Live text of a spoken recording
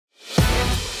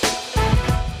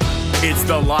It's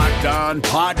the Locked On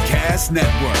Podcast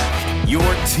Network, your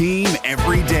team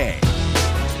every day.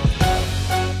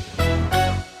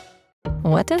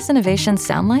 What does innovation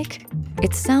sound like?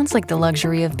 It sounds like the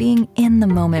luxury of being in the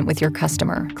moment with your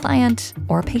customer, client,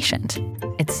 or patient.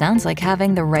 It sounds like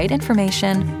having the right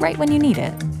information right when you need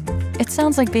it. It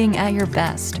sounds like being at your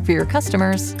best for your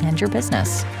customers and your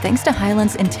business, thanks to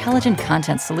Hyland's intelligent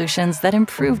content solutions that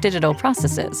improve digital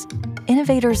processes.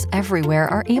 Innovators everywhere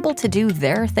are able to do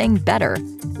their thing better,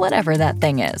 whatever that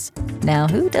thing is. Now,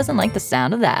 who doesn't like the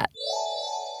sound of that?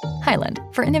 Hyland,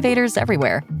 for innovators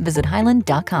everywhere. Visit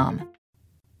hyland.com.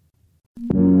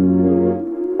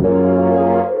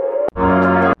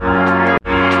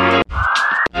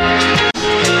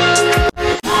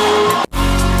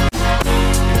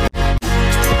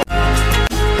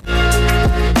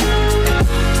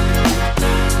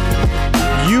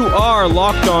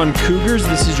 Locked On Cougars.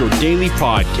 This is your daily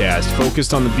podcast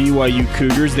focused on the BYU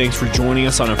Cougars. Thanks for joining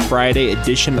us on a Friday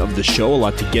edition of the show. A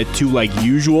lot to get to like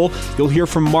usual. You'll hear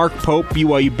from Mark Pope,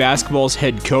 BYU basketball's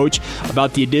head coach,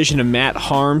 about the addition of Matt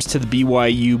Haarms to the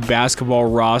BYU basketball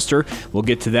roster. We'll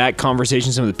get to that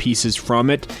conversation, some of the pieces from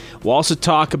it. We'll also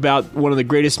talk about one of the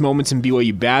greatest moments in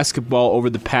BYU basketball over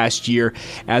the past year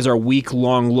as our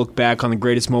week-long look back on the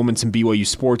greatest moments in BYU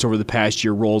sports over the past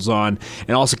year rolls on,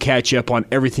 and also catch you up on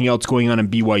everything else going on in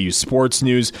BYU sports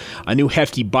news, a new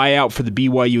hefty buyout for the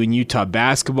BYU and Utah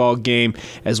basketball game,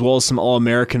 as well as some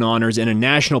All-American honors and a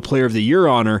National Player of the Year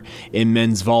honor in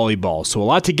men's volleyball. So a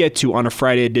lot to get to on a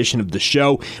Friday edition of the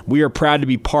show. We are proud to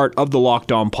be part of the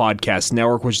Locked On Podcast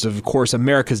Network, which is, of course,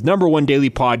 America's #1 daily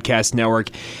podcast network.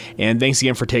 And thanks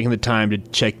again for taking the time to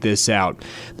check this out.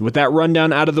 With that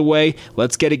rundown out of the way,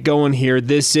 let's get it going here.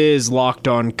 This is Locked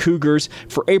On Cougars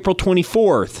for April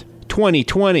 24th,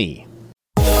 2020.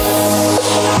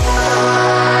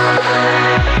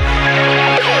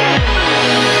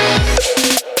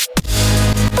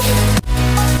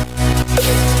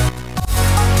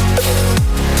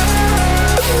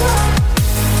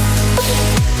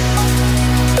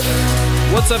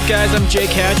 What's up, guys? I'm Jake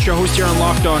Hatch, your host here on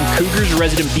Locked On Cougars, a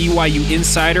resident BYU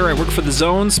insider. I work for the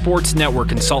Zone Sports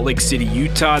Network in Salt Lake City,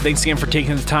 Utah. Thanks again for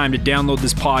taking the time to download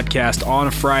this podcast on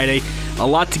a Friday. A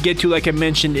lot to get to, like I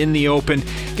mentioned in the open.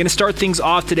 Going to start things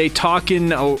off today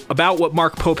talking about what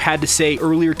Mark Pope had to say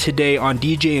earlier today on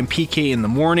DJ and PK in the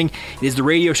Morning. It is the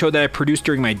radio show that I produced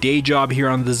during my day job here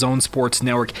on the Zone Sports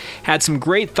Network. Had some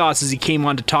great thoughts as he came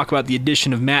on to talk about the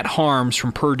addition of Matt Haarms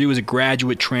from Purdue as a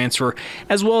graduate transfer,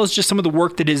 as well as just some of the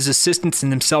work that his assistants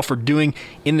and himself are doing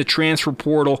in the transfer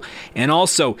portal. And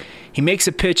also, he makes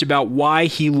a pitch about why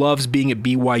he loves being at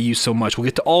BYU so much. We'll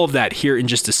get to all of that here in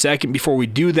just a second. Before we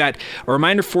do that, a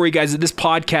reminder for you guys that this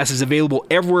podcast is available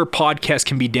everywhere podcasts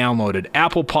can be downloaded.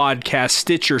 Apple Podcasts,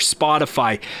 Stitcher,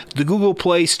 Spotify, the Google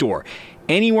Play Store.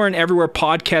 Anywhere and everywhere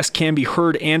podcasts can be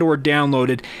heard and or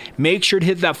downloaded. Make sure to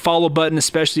hit that follow button,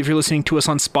 especially if you're listening to us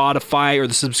on Spotify, or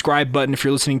the subscribe button if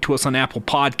you're listening to us on Apple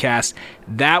Podcasts.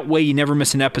 That way you never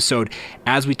miss an episode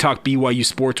as we talk BYU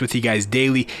sports with you guys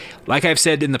daily. Like I've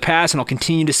said in the past, and I'll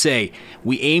continue to say,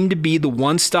 we aim to be the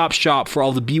one-stop shop for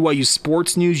all the BYU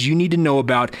sports news you need to know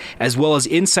about, as well as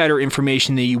insider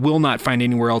information that you will not find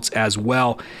anywhere else as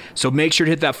well. So make sure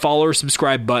to hit that follow or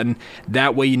subscribe button.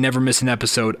 That way you never miss an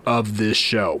episode of this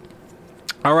show.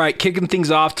 All right, kicking things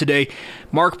off today,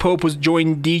 Mark Pope was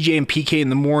joining DJ and PK in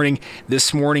the morning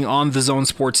this morning on the Zone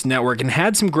Sports Network and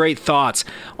had some great thoughts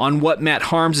on what Matt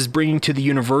Haarms is bringing to the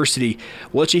university.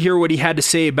 We'll let you hear what he had to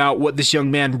say about what this young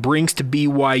man brings to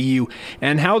BYU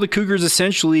and how the Cougars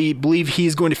essentially believe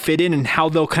he's going to fit in and how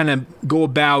they'll kind of go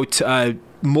about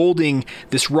molding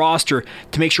this roster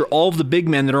to make sure all of the big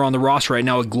men that are on the roster right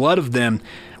now, a glut of them,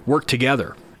 work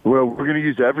together. Well, we're going to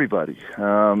use everybody.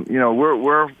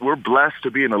 We're blessed to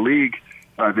be in a league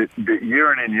that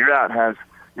year in and year out has,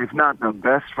 if not the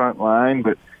best front line,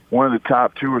 but one of the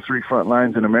top 2 or 3 front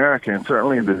lines in America, and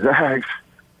certainly in the Zags.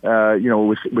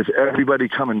 With everybody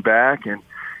coming back and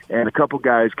a couple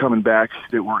guys coming back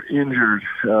that were injured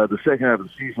the second half of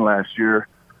the season last year.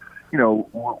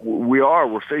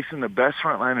 We're facing the best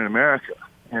front line in America,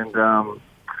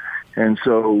 and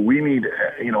so we need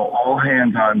all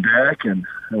hands on deck, and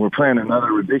we're playing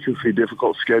another ridiculously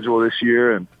difficult schedule this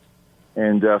year,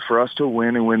 and for us to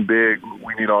win and win big,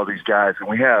 we need all these guys, and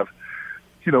we have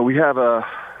a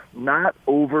not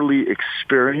overly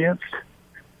experienced,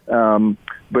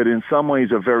 but in some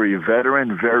ways a very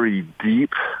veteran, very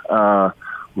deep,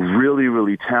 really,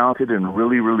 really talented, and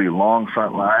really, really long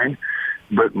front line.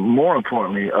 But more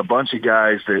importantly, a bunch of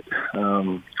guys that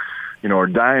are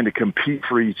dying to compete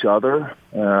for each other.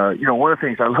 One of the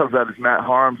things I love about is Matt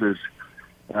Haarms is,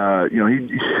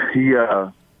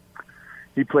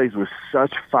 he plays with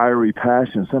such fiery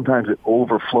passion. Sometimes it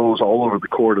overflows all over the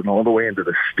court and all the way into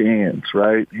the stands,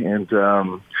 right? And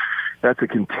that's a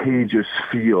contagious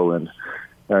feel. And,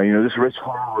 this Rich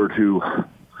Harward, who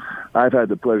I've had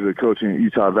the pleasure of coaching at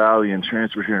Utah Valley and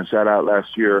transferred here and sat out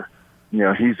last year,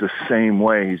 he's the same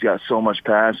way. He's got so much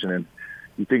passion. And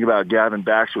you think about Gavin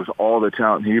Baxter with all the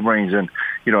talent he brings in,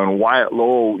 and Wyatt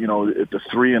Lowell, at the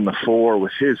 3 and the 4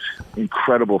 with his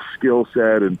incredible skill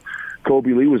set. And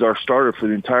Kobe Lee was our starter for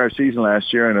the entire season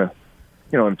last year in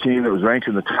a team that was ranked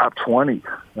in the top 20.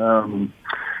 And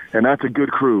that's a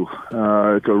good crew.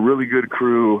 It's a really good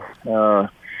crew.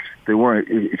 They weren't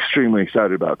extremely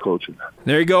excited about coaching.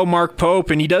 There you go, Mark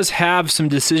Pope, and he does have some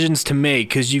decisions to make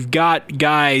because you've got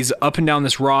guys up and down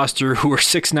this roster who are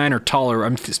 6'9" or taller.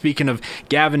 I'm speaking of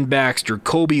Gavin Baxter,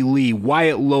 Kobe Lee,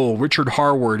 Wyatt Lowell, Richard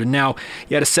Harward, and now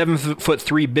you had a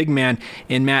 7'3" big man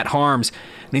in Matt Haarms.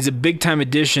 And he's a big-time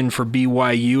addition for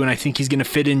BYU, and I think he's going to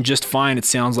fit in just fine, it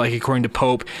sounds like, according to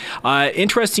Pope.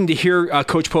 Interesting to hear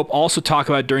Coach Pope also talk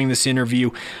about during this interview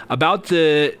about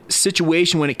the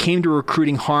situation when it came to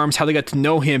recruiting Haarms, how they got to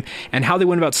know him, and how they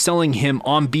went about selling him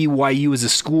on BYU as a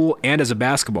school and as a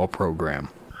basketball program.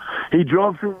 He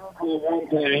drove through one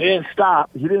time.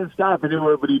 He didn't stop.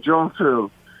 Anywhere, but he drove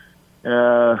through.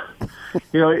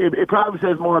 It probably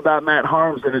says more about Matt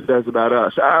Haarms than it does about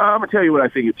us. I'm going to tell you what I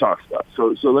think it talks about.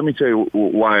 So let me tell you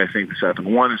why I think this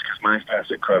happened. One is because my staff's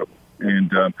incredible.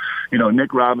 And,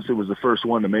 Nick Robinson was the first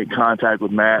one to make contact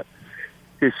with Matt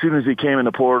as soon as he came in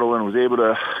the portal and was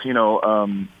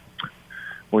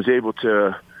able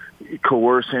to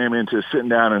coerce him into sitting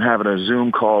down and having a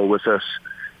Zoom call with us.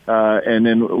 And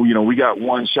then, we got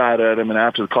one shot at him, and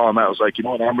after the call, Matt was like,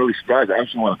 I'm really surprised. I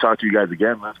actually want to talk to you guys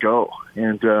again. Let's go.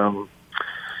 And then,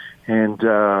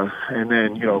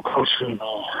 Coach Schumann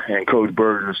and Coach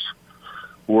Burgess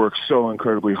worked so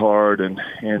incredibly hard, and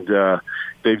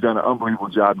they've done an unbelievable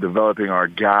job developing our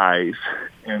guys.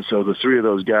 And so the three of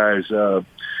those guys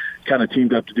kind of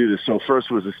teamed up to do this. So first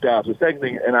was the staff. The second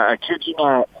thing, and I kid you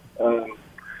not,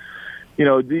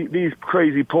 these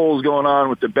crazy polls going on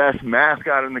with the best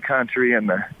mascot in the country and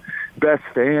the best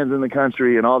fans in the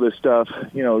country and all this stuff.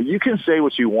 You can say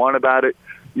what you want about it.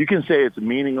 You can say it's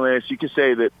meaningless. You can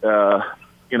say that,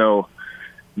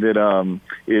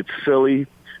 it's silly.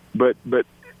 But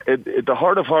at the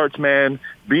heart of hearts, man,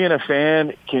 being a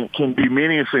fan can be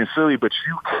meaningless and silly, but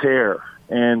you care.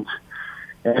 And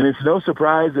it's no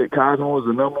surprise that Cosmo was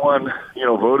the number one,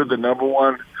 voted the number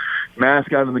one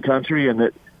mascot in the country, and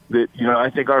that I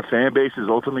think our fan base is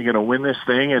ultimately going to win this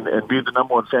thing and be the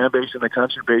number one fan base in the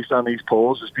country based on these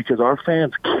polls, is because our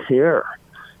fans care.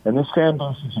 And this fan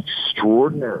base is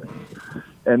extraordinary.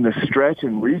 And the stretch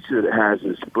and reach that it has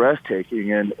is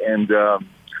breathtaking. And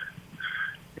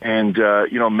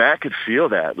Matt could feel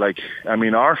that.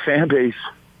 Our fan base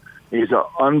is an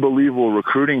unbelievable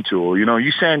recruiting tool.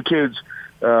 You send kids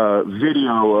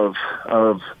video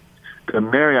of the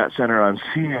Marriott Center on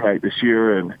senior night this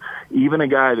year, and even a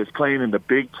guy that's playing in the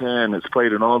Big Ten, that's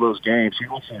played in all those games, he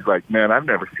looks like, man, I've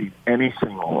never seen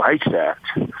anything like that.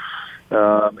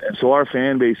 And so our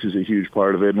fan base is a huge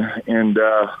part of it. And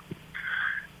the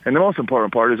most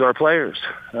important part is our players.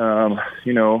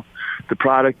 The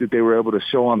product that they were able to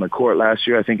show on the court last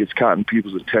year, I think it's caught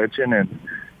people's attention,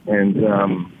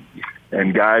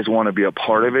 and guys want to be a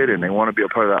part of it, and they want to be a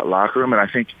part of that locker room. And I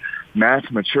think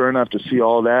Matt's mature enough to see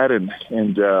all that and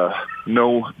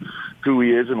know who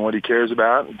he is and what he cares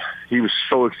about. He was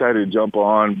so excited to jump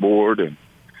on board, and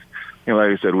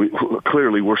like I said,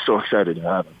 we're so excited to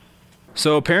have him.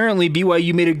 So apparently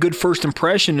BYU made a good first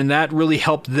impression, and that really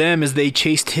helped them as they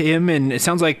chased him. And it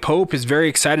sounds like Pope is very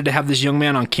excited to have this young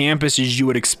man on campus, as you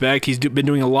would expect. He's been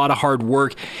doing a lot of hard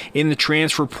work in the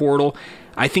transfer portal.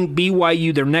 I think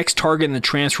BYU, their next target in the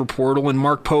transfer portal, and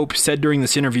Mark Pope said during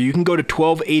this interview, you can go to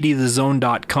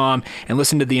 1280thezone.com and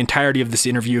listen to the entirety of this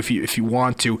interview if you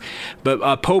want to.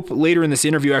 But Pope later in this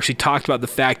interview actually talked about the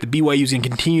fact that BYU is going to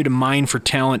continue to mine for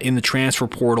talent in the transfer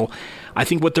portal. I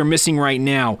think what they're missing right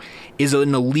now is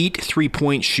an elite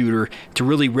three-point shooter to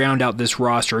really round out this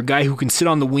roster, a guy who can sit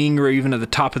on the wing or even at the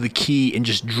top of the key and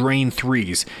just drain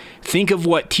threes. Think of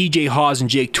what TJ Haws and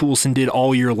Jake Toulson did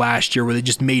all year last year, where they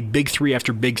just made big three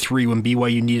after big three when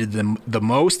BYU needed them the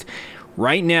most.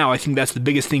 Right now, I think that's the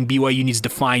biggest thing BYU needs to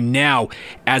find now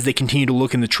as they continue to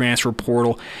look in the transfer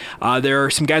portal. There are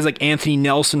some guys like Anthony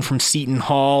Nelson from Seton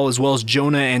Hall, as well as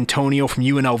Jonah Antonio from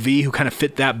UNLV, who kind of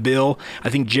fit that bill. I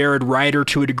think Jared Ryder,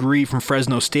 to a degree, from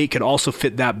Fresno State could also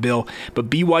fit that bill. But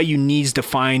BYU needs to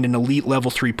find an elite level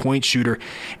three-point shooter.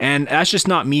 And that's just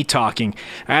not me talking.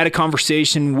 I had a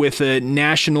conversation with a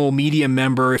national media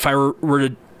member. If I were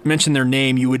to mention their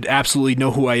name, you would absolutely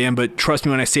know who I am, but trust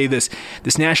me when I say this.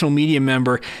 This national media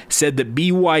member said that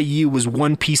BYU was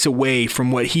one piece away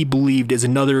from what he believed is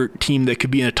another team that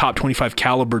could be in a top 25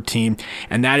 caliber team,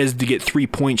 and that is to get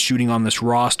 3-point shooting on this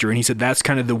roster. And he said that's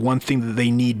kind of the one thing that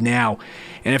they need now.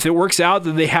 And if it works out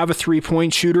that they have a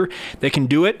 3-point shooter that can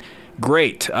do it,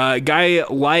 great. A guy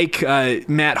like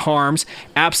Matt Haarms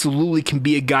absolutely can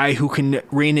be a guy who can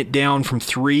rain it down from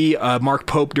 3. Mark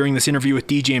Pope, during this interview with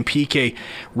DJ and PK,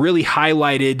 really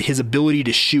highlighted his ability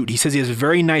to shoot. He says he has a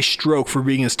very nice stroke for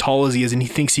being as tall as he is, and he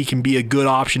thinks he can be a good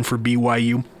option for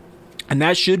BYU. And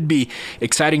that should be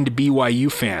exciting to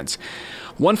BYU fans.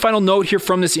 One final note here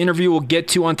from this interview we'll get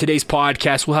to on today's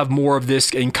podcast. We'll have more of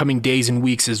this in coming days and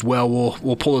weeks as well.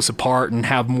 We'll pull this apart and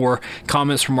have more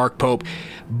comments from Mark Pope.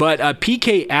 But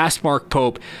PK asked Mark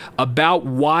Pope about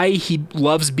why he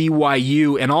loves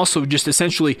BYU, and also just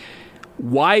essentially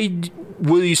why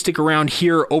will you stick around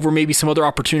here over maybe some other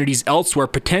opportunities elsewhere,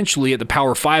 potentially at the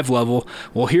Power 5 level.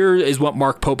 Well, here is what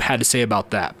Mark Pope had to say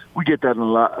about that. We get that a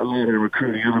lot in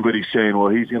recruiting. Everybody's saying, well,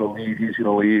 he's going to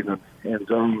leave. And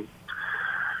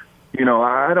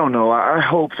I don't know. I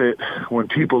hope that when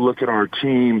people look at our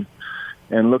team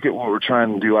and look at what we're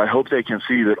trying to do, I hope they can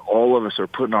see that all of us are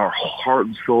putting our heart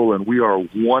and soul, and we are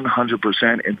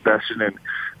 100% invested in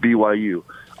BYU.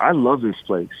 I love this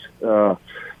place.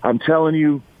 I'm telling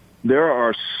you, there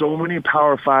are so many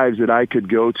Power 5s that I could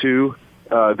go to,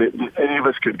 that any of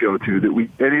us could go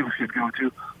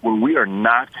to, where we are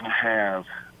not going to have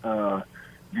the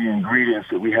ingredients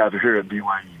that we have here at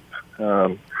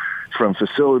BYU. From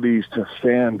facilities to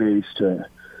fan base to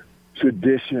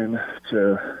tradition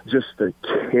to just the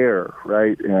care,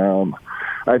 right?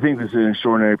 I think this is an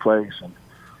extraordinary place,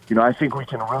 and I think we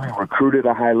can really recruit at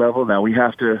a high level. Now we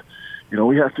have to be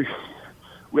relentless,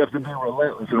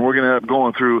 and we're going to end up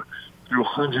going through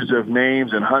hundreds of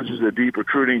names and hundreds of deep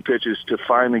recruiting pitches to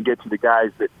finally get to the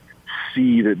guys that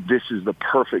see that this is the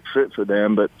perfect fit for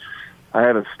them. But I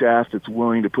have a staff that's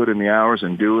willing to put in the hours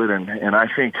and do it, and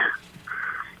I think.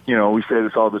 We say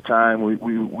this all the time.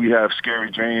 We have scary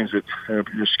dreams that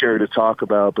you're scared to talk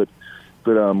about, but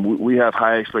we have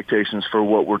high expectations for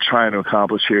what we're trying to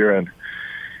accomplish here, and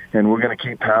we're going to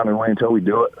keep pounding away until we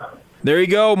do it. There you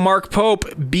go, Mark Pope,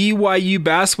 BYU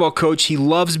basketball coach. He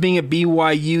loves being at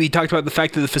BYU. He talked about the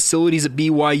fact that the facilities at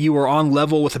BYU are on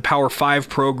level with the Power 5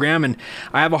 program, and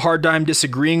I have a hard time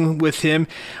disagreeing with him.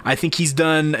 I think he's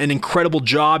done an incredible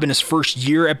job in his first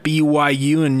year at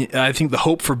BYU, and I think the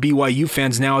hope for BYU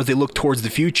fans now as they look towards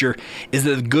the future is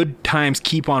that the good times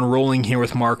keep on rolling here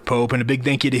with Mark Pope, and a big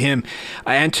thank you to him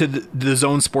and to the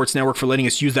Zone Sports Network for letting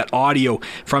us use that audio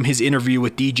from his interview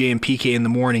with DJ and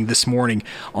PK this morning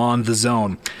on The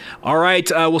Zone. All right,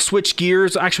 we'll switch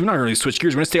gears. Actually, we're not really switch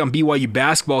gears. We're going to stay on BYU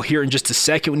basketball here in just a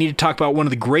second. We need to talk about one of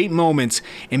the great moments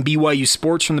in BYU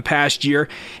sports from the past year,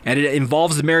 and it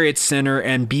involves the Marriott Center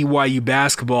and BYU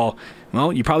basketball.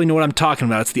 Well, you probably know what I'm talking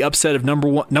about. It's the upset of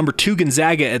number 2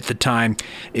 Gonzaga at the time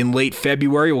in late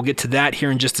February. We'll get to that here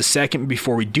in just a second.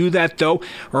 Before we do that, though,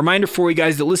 a reminder for you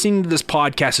guys that listening to this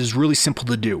podcast is really simple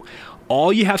to do.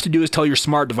 All you have to do is tell your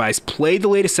smart device, play the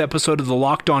latest episode of the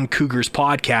Locked On Cougars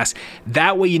podcast.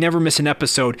 That way you never miss an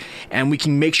episode, and we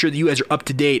can make sure that you guys are up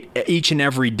to date each and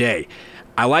every day.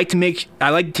 I like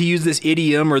to use this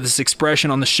idiom or this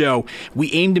expression on the show. We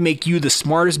aim to make you the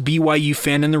smartest BYU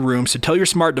fan in the room. So tell your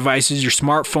smart devices, your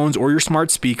smartphones, or your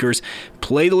smart speakers,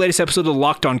 play the latest episode of the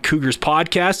Locked On Cougars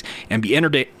podcast, and be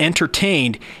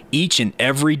entertained each and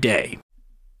every day.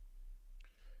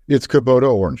 It's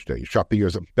Kubota Orange Day. Shop the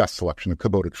year's best selection of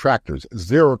Kubota tractors,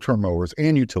 zero-turn mowers,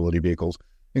 and utility vehicles,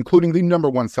 including the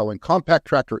 #1 selling compact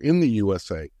tractor in the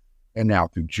USA. And now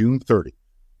through June 30,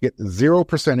 get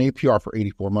 0% APR for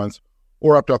 84 months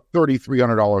or up to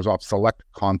 $3,300 off select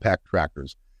compact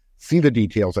tractors. See the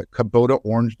details at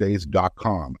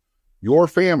KubotaOrangeDays.com. Your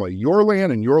family, your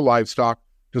land, and your livestock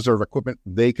deserve equipment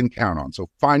they can count on. So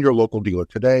find your local dealer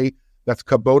today. That's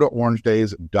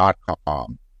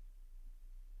KubotaOrangeDays.com.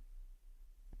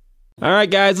 All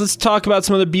right, guys, let's talk about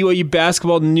some of the BYU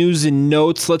basketball news and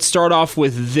notes. Let's start off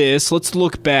with this. Let's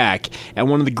look back at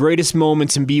one of the greatest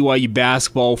moments in BYU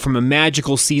basketball from a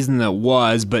magical season that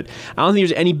was, but I don't think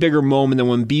there's any bigger moment than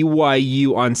when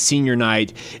BYU on senior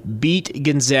night beat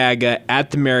Gonzaga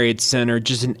at the Marriott Center.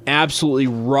 Just an absolutely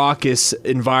raucous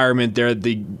environment there at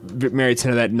the Marriott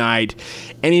Center that night.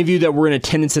 Any of you that were in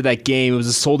attendance at that game, it was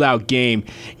a sold-out game.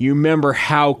 You remember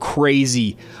how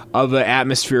crazy of an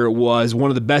atmosphere it was.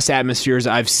 One of the best atmospheres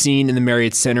I've seen in the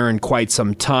Marriott Center in quite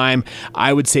some time.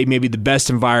 I would say maybe the best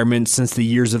environment since the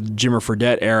years of the Jimmer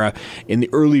Fredette era in the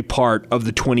early part of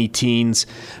the 2010s.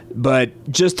 But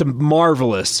just a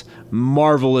marvelous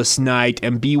night,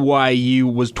 and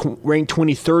BYU was ranked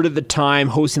 23rd at the time,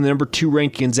 hosting the number 2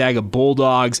 ranked Gonzaga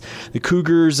Bulldogs. The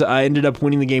Cougars ended up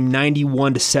winning the game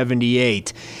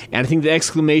 91-78, and I think the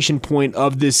exclamation point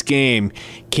of this game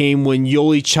came when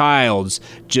Yoli Childs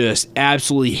just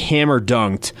absolutely hammer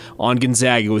dunked on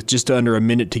Gonzaga with just under a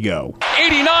minute to go.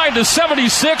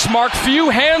 89-76, Mark Few,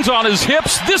 hands on his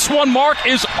hips. This one, Mark,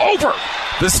 is over.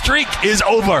 The streak is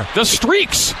over. The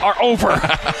streaks are over.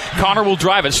 Connor will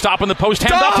drive it, stop in the post,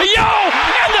 hand out to Yo,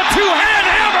 and the two-hand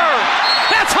hammer.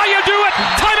 That's how you do it.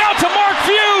 Timeout to Mark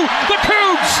Few. The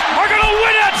Cougs are going to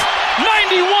win it.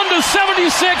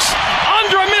 91-76,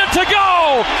 under a minute to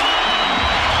go.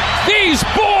 These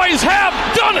boys have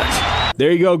done it.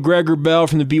 There you go, Gregor Bell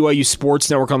from the BYU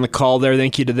Sports Network on the call there.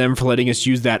 Thank you to them for letting us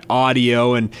use that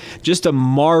audio, and just a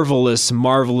marvelous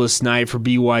night for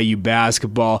BYU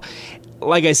basketball.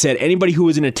 Like I said, anybody who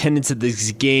was in attendance at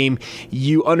this game,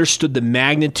 you understood the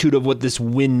magnitude of what this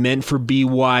win meant for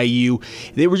BYU.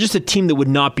 They were just a team that would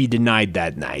not be denied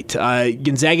that night.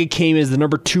 Gonzaga came as the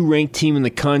number 2 ranked team in the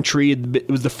country.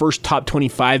 It was the first top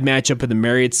 25 matchup at the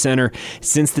Marriott Center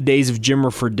since the days of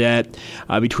Jimmer Fredette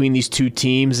between these two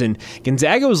teams. And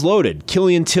Gonzaga was loaded.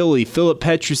 Killian Tilly, Philip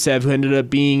Petrusev, who ended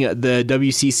up being the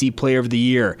WCC Player of the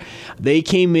Year. They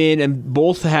came in and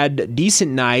both had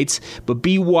decent nights, but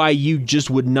BYU just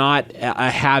would not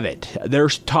have it. Their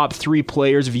top 3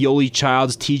 players, Yoli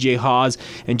Childs, TJ Haas,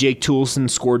 and Jake Toolson,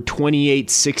 scored 28,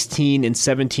 16, and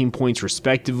 17 points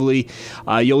respectively.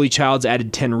 Yoli Childs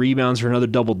added 10 rebounds for another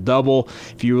double-double.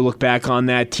 If you look back on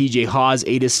that, TJ Haas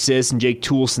 8 assists, and Jake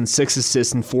Toolson 6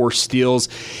 assists and 4 steals.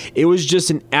 It was just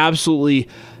an absolutely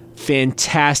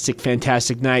fantastic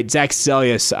night. Zach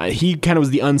Sellius, he kind of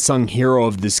was the unsung hero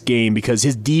of this game because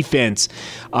his defense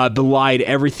belied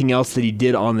everything else that he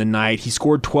did on the night. He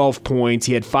scored 12 points.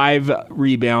 He had 5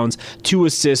 rebounds, 2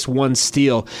 assists, 1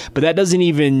 steal. But that doesn't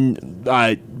even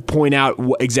point out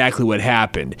exactly what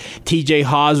happened. TJ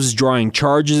Haas was drawing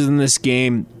charges in this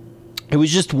game. It was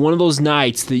just one of those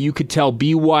nights that you could tell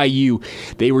BYU,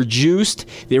 they were juiced,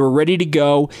 they were ready to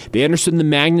go, they understood the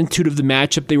magnitude of the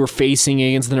matchup they were facing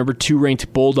against the number 2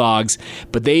 ranked Bulldogs,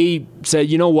 but they said,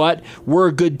 you know what, we're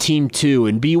a good team too.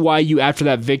 And BYU, after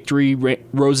that victory,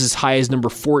 rose as high as number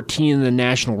 14 in the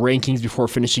national rankings before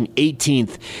finishing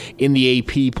 18th in the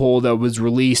AP poll that was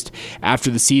released after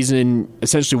the season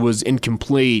essentially was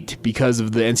incomplete because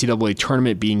of the NCAA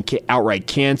tournament being outright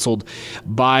canceled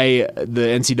by the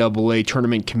NCAA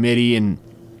tournament committee. And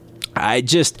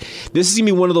this is going to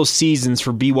be one of those seasons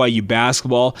for BYU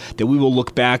basketball that we will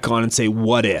look back on and say,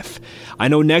 what if? I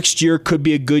know next year could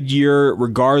be a good year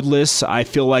regardless. I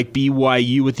feel like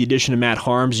BYU, with the addition of Matt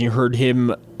Haarms, and you heard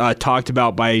him talked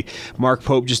about by Mark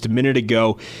Pope just a minute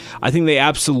ago, I think they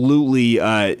absolutely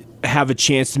have a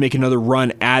chance to make another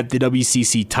run at the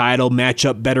WCC title, match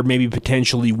up better maybe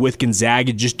potentially with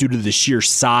Gonzaga just due to the sheer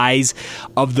size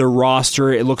of their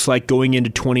roster. It looks like going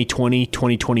into 2020,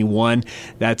 2021,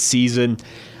 that season.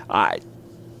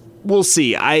 We'll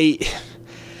see. I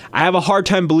have a hard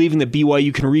time believing that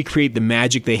BYU can recreate the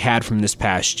magic they had from this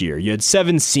past year. You had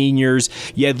 7 seniors,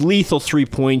 you had lethal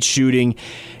 3-point shooting.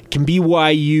 Can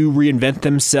BYU reinvent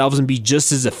themselves and be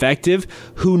just as effective?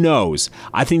 Who knows?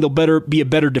 I think they'll be a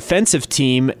better defensive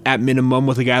team at minimum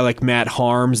with a guy like Matt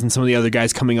Haarms and some of the other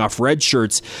guys coming off red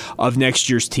shirts of next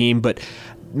year's team. But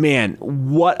man,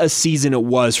 what a season it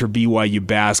was for BYU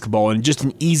basketball, and just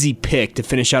an easy pick to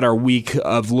finish out our week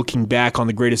of looking back on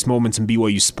the greatest moments in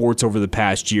BYU sports over the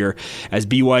past year, as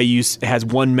BYU has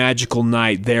one magical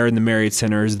night there in the Marriott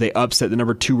Center as they upset the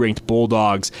number 2 ranked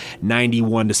Bulldogs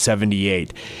 91-78.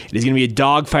 It is going to be a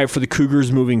dogfight for the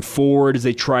Cougars moving forward as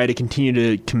they try to continue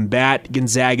to combat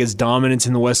Gonzaga's dominance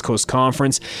in the West Coast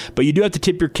Conference, but you do have to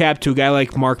tip your cap to a guy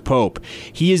like Mark Pope.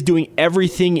 He is doing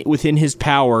everything within his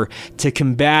power to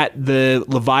combat the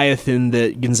Leviathan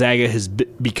that Gonzaga has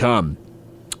become.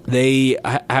 They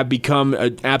have become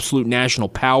an absolute national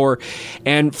power.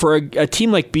 And for a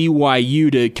team like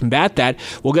BYU to combat that,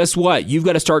 well, guess what? You've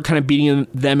got to start kind of beating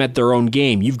them at their own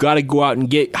game. You've got to go out and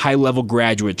get high-level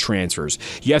graduate transfers.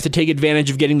 You have to take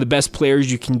advantage of getting the best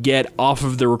players you can get off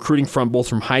of the recruiting front, both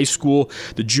from high school,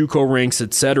 the JUCO ranks,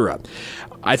 etc.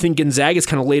 I think Gonzaga's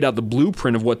kind of laid out the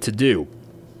blueprint of what to do.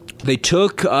 They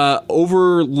took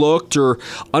overlooked or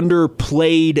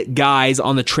underplayed guys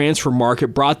on the transfer market,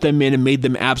 brought them in and made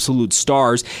them absolute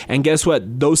stars. And guess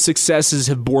what? Those successes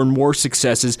have borne more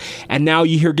successes. And now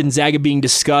you hear Gonzaga being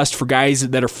discussed for guys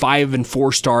that are 5- and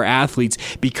 4-star athletes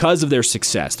because of their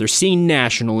success. They're seen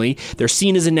nationally. They're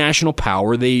seen as a national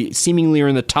power. They seemingly are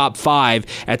in the top 5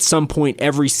 at some point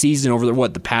every season over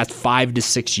the past 5 to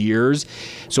 6 years.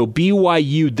 So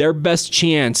BYU, their best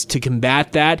chance to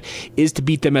combat that is to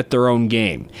beat them at their own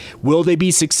game. Will they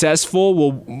be successful?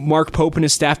 Will Mark Pope and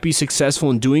his staff be successful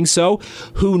in doing so?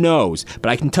 Who knows? But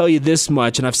I can tell you this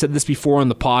much, and I've said this before on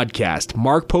the podcast,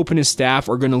 Mark Pope and his staff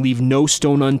are going to leave no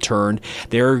stone unturned.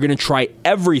 They're going to try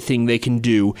everything they can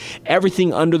do,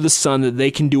 everything under the sun that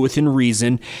they can do within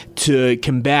reason to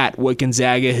combat what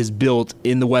Gonzaga has built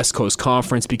in the West Coast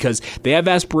Conference, because they have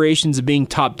aspirations of being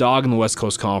top dog in the West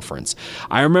Coast Conference.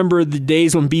 I remember the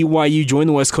days when BYU joined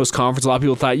the West Coast Conference, a lot of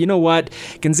people thought, you know what,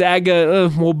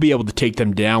 Gonzaga, we'll be able to take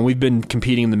them down. We've been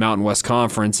competing in the Mountain West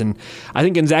Conference, and I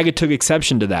think Gonzaga took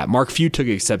exception to that. Mark Few took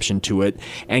exception to it,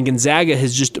 and Gonzaga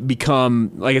has just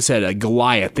become, like I said, a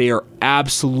Goliath. They are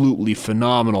absolutely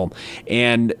phenomenal,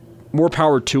 and more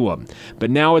power to them.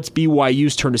 But now it's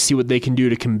BYU's turn to see what they can do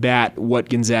to combat what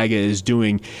Gonzaga is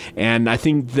doing, and I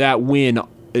think that win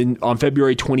on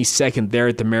February 22nd there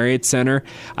at the Marriott Center,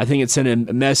 I think it sent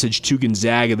a message to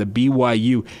Gonzaga, the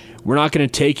BYU, we're not going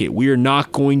to take it. We are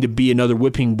not going to be another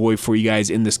whipping boy for you guys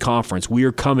in this conference. We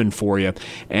are coming for you,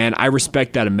 and I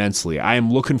respect that immensely. I am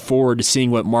looking forward to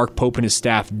seeing what Mark Pope and his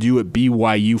staff do at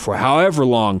BYU for however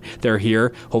long they're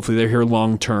here. Hopefully they're here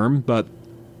long term, but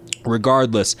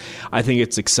regardless, I think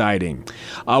it's exciting.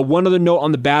 One other note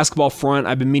on the basketball front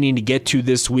I've been meaning to get to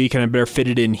this week, and I better fit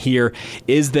it in here,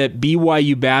 is that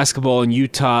BYU basketball and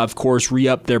Utah, of course,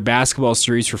 re-upped their basketball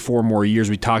series for 4 more years.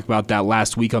 We talked about that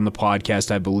last week on the podcast,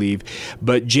 I believe.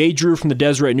 But Jay Drew from the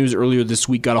Deseret News earlier this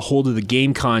week got a hold of the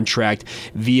game contract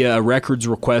via a records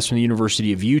request from the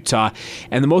University of Utah.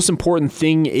 And the most important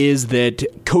thing is that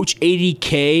Coach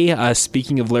ADK,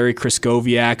 speaking of Larry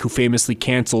Kryskowiak, who famously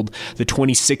canceled the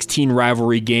 2016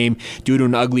 rivalry game due to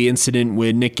an ugly incident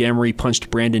when Nick Emery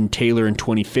punched Brandon Taylor in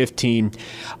 2015.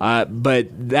 But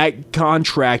that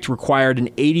contract required an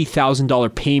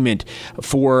 $80,000 payment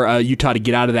for Utah to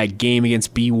get out of that game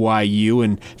against BYU.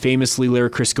 And famously, Larry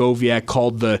Kryskowiak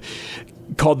called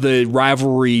the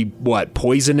rivalry,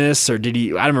 poisonous? Or did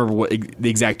he? I don't remember what the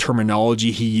exact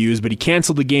terminology he used, but he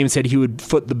canceled the game and said he would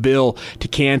foot the bill to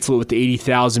cancel it with the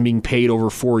 $80,000 being paid over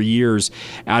 4 years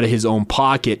out of his own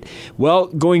pocket. Well,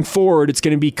 going forward, it's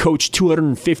going to be Coach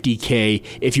 $250K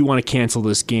if you want to cancel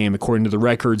this game, according to the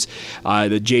records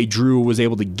that Jay Drew was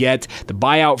able to get. The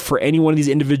buyout for any one of these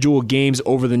individual games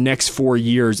over the next 4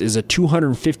 years is a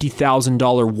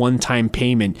 $250,000 one-time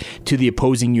payment to the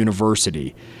opposing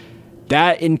university.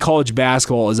 That in college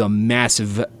basketball is a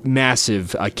massive,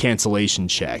 massive cancellation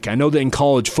check. I know that in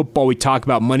college football we talk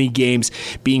about money games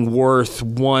being worth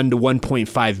 $1 to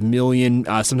 $1.5 million,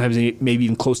 sometimes maybe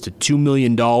even close to $2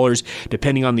 million,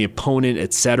 depending on the opponent,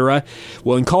 etc.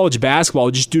 Well, in college basketball,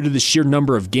 just due to the sheer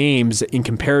number of games in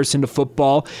comparison to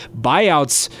football,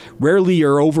 buyouts rarely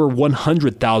are over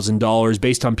 $100,000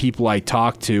 based on people I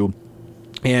talk to.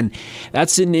 And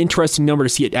that's an interesting number to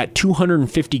see it at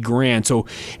 $250,000. So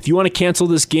if you want to cancel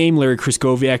this game, Larry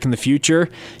Kryskowiak, in the future,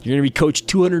 you're going to be coached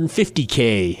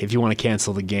 $250K if you want to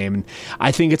cancel the game. And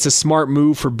I think it's a smart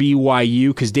move for BYU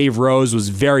because Dave Rose was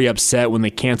very upset when they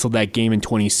canceled that game in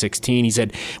 2016. He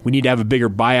said, we need to have a bigger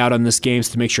buyout on this game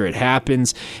to make sure it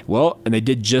happens. Well, and they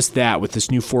did just that with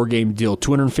this new 4-game deal,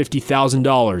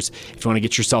 $250,000 if you want to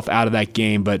get yourself out of that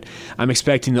game. But I'm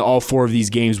expecting that all 4 of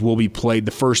these games will be played.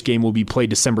 The first game will be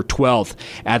played December 12th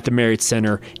at the Marriott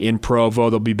Center in Provo.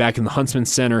 They'll be back in the Huntsman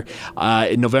Center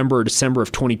in November or December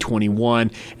of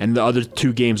 2021, and the other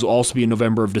 2 games will also be in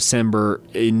November or December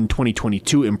in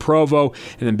 2022 in Provo,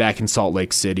 and then back in Salt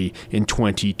Lake City in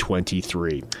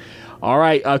 2023. All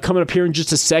right, coming up here in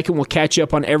just a second, we'll catch you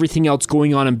up on everything else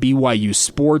going on in BYU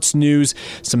sports news.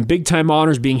 Some big-time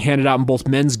honors being handed out in both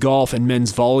men's golf and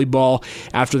men's volleyball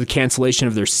after the cancellation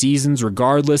of their seasons.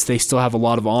 Regardless, they still have a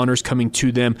lot of honors coming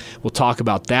to them. We'll talk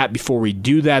about that. Before we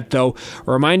do that, though,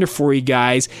 a reminder for you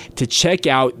guys to check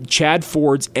out Chad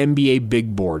Ford's NBA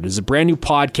Big Board. It's a brand new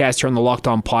podcast here on the Locked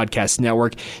On Podcast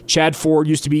Network. Chad Ford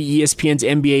used to be ESPN's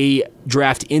NBA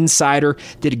Draft Insider,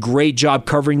 did a great job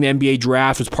covering the NBA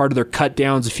Draft, was part of their cut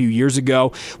downs a few years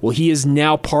ago. Well, he is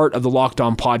now part of the Locked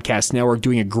On Podcast Network,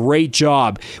 doing a great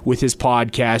job with his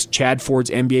podcast, Chad Ford's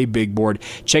NBA Big Board.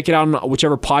 Check it out on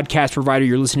whichever podcast provider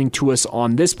you're listening to us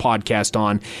on this podcast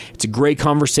on. It's a great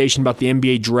conversation about the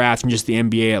NBA draft and just the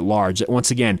NBA at large.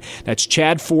 Once again, that's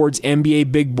Chad Ford's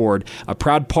NBA Big Board, a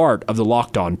proud part of the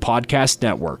Locked On Podcast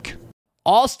Network.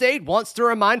 Allstate wants to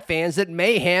remind fans that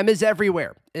mayhem is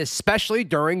everywhere, especially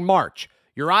during March.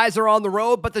 Your eyes are on the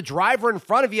road, but the driver in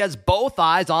front of you has both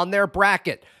eyes on their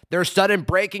bracket. Their sudden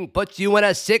braking puts you in a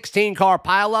 16-car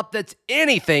pileup that's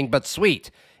anything but sweet.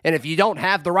 And if you don't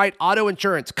have the right auto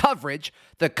insurance coverage,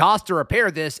 the cost to repair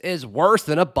this is worse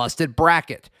than a busted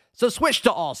bracket. So switch to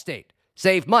Allstate.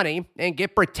 Save money and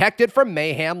get protected from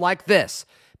mayhem like this.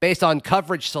 Based on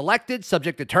coverage selected,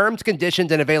 subject to terms,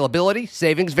 conditions, and availability,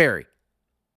 savings vary.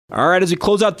 All right, as we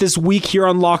close out this week here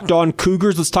on Locked On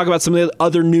Cougars, let's talk about some of the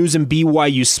other news in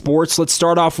BYU sports. Let's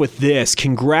start off with this.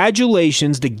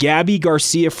 Congratulations to Gabby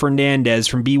Garcia-Fernandez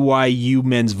from BYU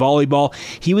men's volleyball.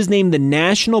 He was named the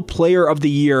National Player of the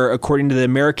Year according to the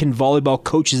American Volleyball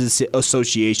Coaches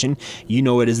Association. You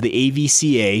know it as the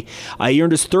AVCA. He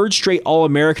earned his third straight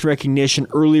All-American recognition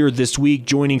earlier this week,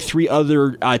 joining three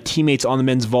other teammates on the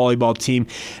men's volleyball team.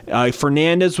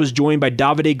 Fernandez was joined by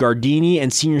Davide Gardini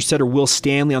and senior setter Will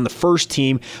Stanley on the first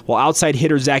team, while outside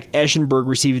hitter Zach Eschenberg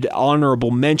received honorable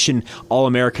mention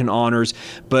All-American honors.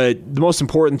 But the most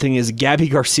important thing is Gabby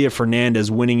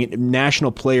Garcia-Fernandez winning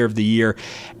National Player of the Year.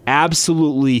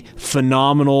 Absolutely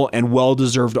phenomenal and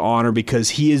well-deserved honor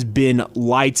because he has been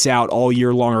lights out all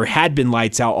year long, or had been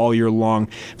lights out all year long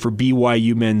for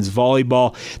BYU men's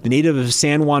volleyball. The native of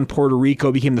San Juan, Puerto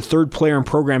Rico, became the third player in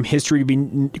program history to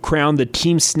be crowned the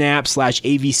Team Snap /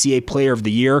 AVCA Player of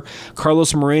the Year.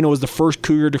 Carlos Moreno was the first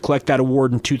Cougar to collect that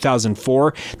award in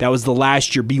 2004. That was the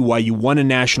last year BYU won a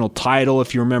national title,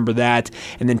 if you remember that.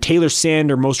 And then Taylor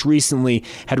Sander, most recently,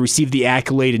 had received the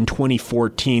accolade in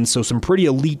 2014. So some pretty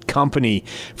elite company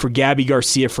for Gabby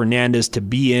Garcia-Fernandez to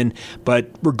be in. But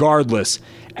regardless,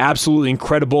 absolutely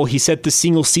incredible. He set the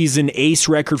single-season ace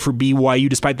record for BYU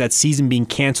despite that season being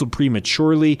canceled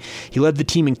prematurely. He led the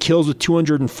team in kills with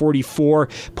 244,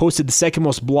 posted the second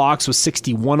most blocks with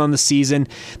 61 on the season.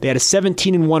 They had a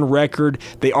 17-1 record.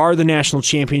 They are the national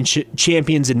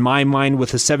champions in my mind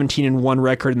with a 17-1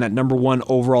 record and that number one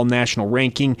overall national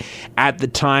ranking at the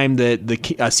time that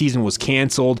the season was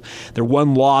canceled. Their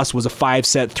one loss was a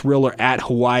 5-set thriller at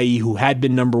Hawaii, who had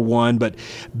been number one. But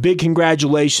big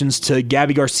congratulations to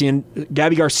Gabby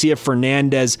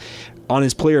Garcia-Fernandez on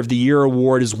his Player of the Year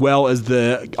award, as well as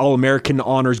the All-American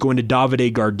honors going to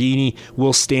Davide Gardini,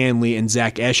 Will Stanley, and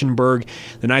Zach Eschenberg.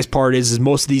 The nice part is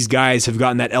most of these guys have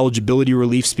gotten that eligibility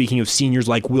relief, speaking of seniors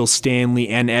like Will Stanley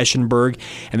and Eschenberg,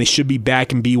 and they should be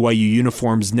back in BYU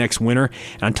uniforms next winter.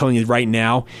 And I'm telling you right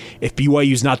now, if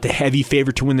BYU is not the heavy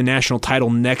favorite to win the national title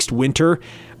next winter,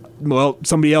 well,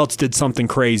 somebody else did something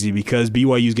crazy because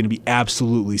BYU is going to be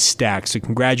absolutely stacked. So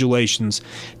congratulations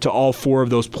to all four of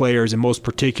those players, and most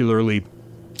particularly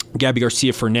Gabby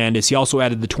Garcia-Fernandez. He also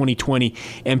added the 2020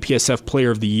 MPSF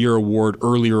Player of the Year award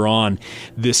earlier on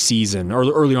this season, or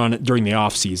earlier on during the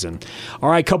offseason. All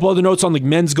right, a couple other notes on the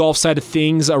men's golf side of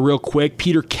things real quick.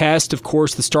 Peter Kest, of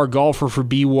course, the star golfer for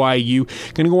BYU,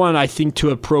 going to go on, I think, to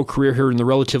a pro career here in the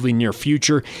relatively near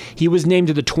future. He was named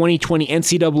to the 2020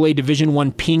 NCAA Division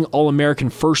I Ping All-American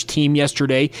First Team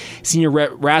yesterday. Senior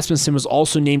Rasmussen was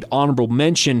also named honorable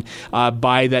mention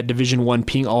by that Division I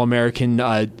Ping All-American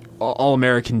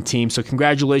team. So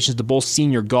congratulations to both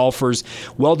senior golfers.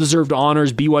 Well-deserved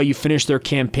honors. BYU finished their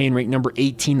campaign ranked number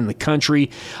 18 in the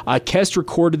country. Kest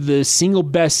recorded the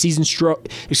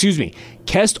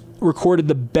Kest recorded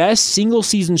the best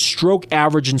single-season stroke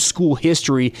average in school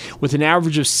history with an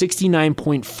average of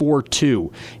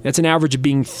 69.42. That's an average of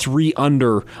being 3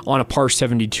 under on a par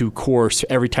 72 course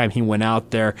every time he went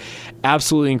out there.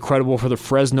 Absolutely incredible for the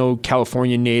Fresno,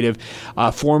 California native.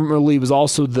 Formerly was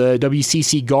also the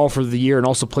WCC Golfer of the Year and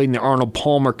also played in the Arnold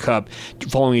Palmer Cup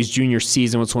following his junior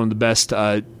season. It was one of the best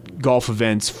golf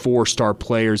events for star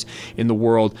players in the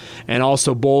world. And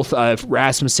also both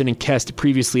Rasmussen and Kest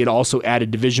previously had also added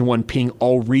Division I Ping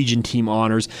All-Region Team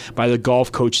honors by the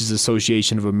Golf Coaches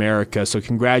Association of America. So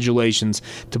congratulations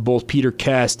to both Peter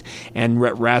Kest and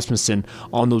Rhett Rasmussen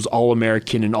on those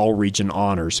All-American and All-Region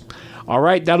honors. All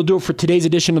right, that'll do it for today's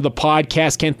edition of the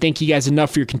podcast. Can't thank you guys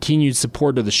enough for your continued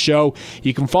support of the show.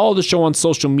 You can follow the show on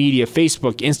social media,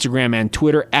 Facebook, Instagram, and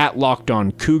Twitter at Locked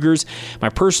On Cougars. My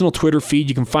personal Twitter feed,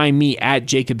 you can find me at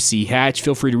Jacob C. Hatch.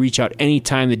 Feel free to reach out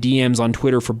anytime. The DMs on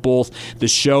Twitter for both the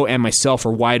show and myself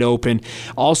are wide open.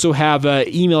 Also have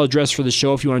an email address for the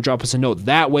show if you want to drop us a note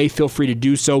that way. Feel free to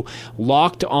do so.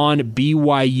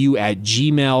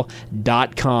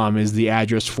 LockedOnBYU@gmail.com is the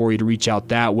address for you to reach out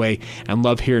that way. And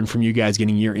love hearing from you guys,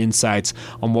 getting your insights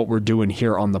on what we're doing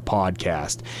here on the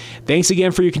podcast. Thanks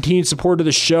again for your continued support of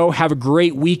the show. Have a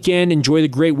great weekend. Enjoy the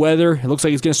great weather. It looks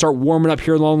like it's going to start warming up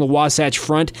here along the Wasatch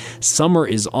Front. Summer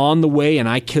is on the way, and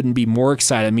I couldn't be more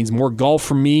excited. It means more golf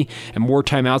for me and more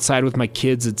time outside with my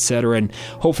kids, etc. And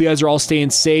hopefully you guys are all staying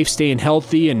safe, staying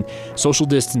healthy, and social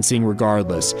distancing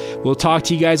regardless. We'll talk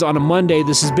to you guys on a Monday.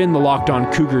 This has been the Locked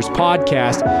On Cougars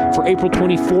podcast for April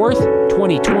 24th,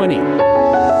 2020.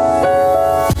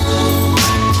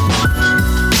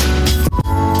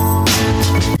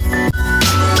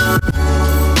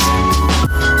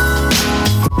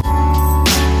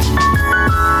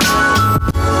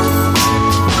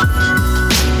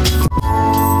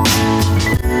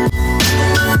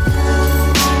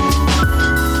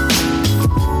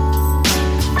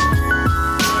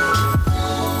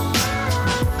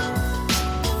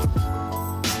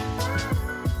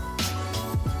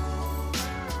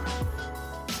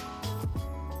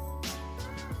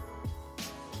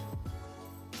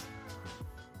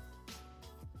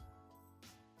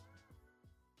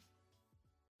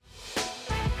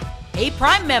 Hey,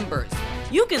 Prime members,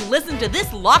 you can listen to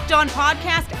this Locked On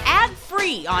podcast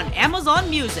ad-free on Amazon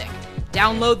Music.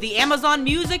 Download the Amazon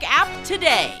Music app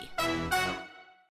today.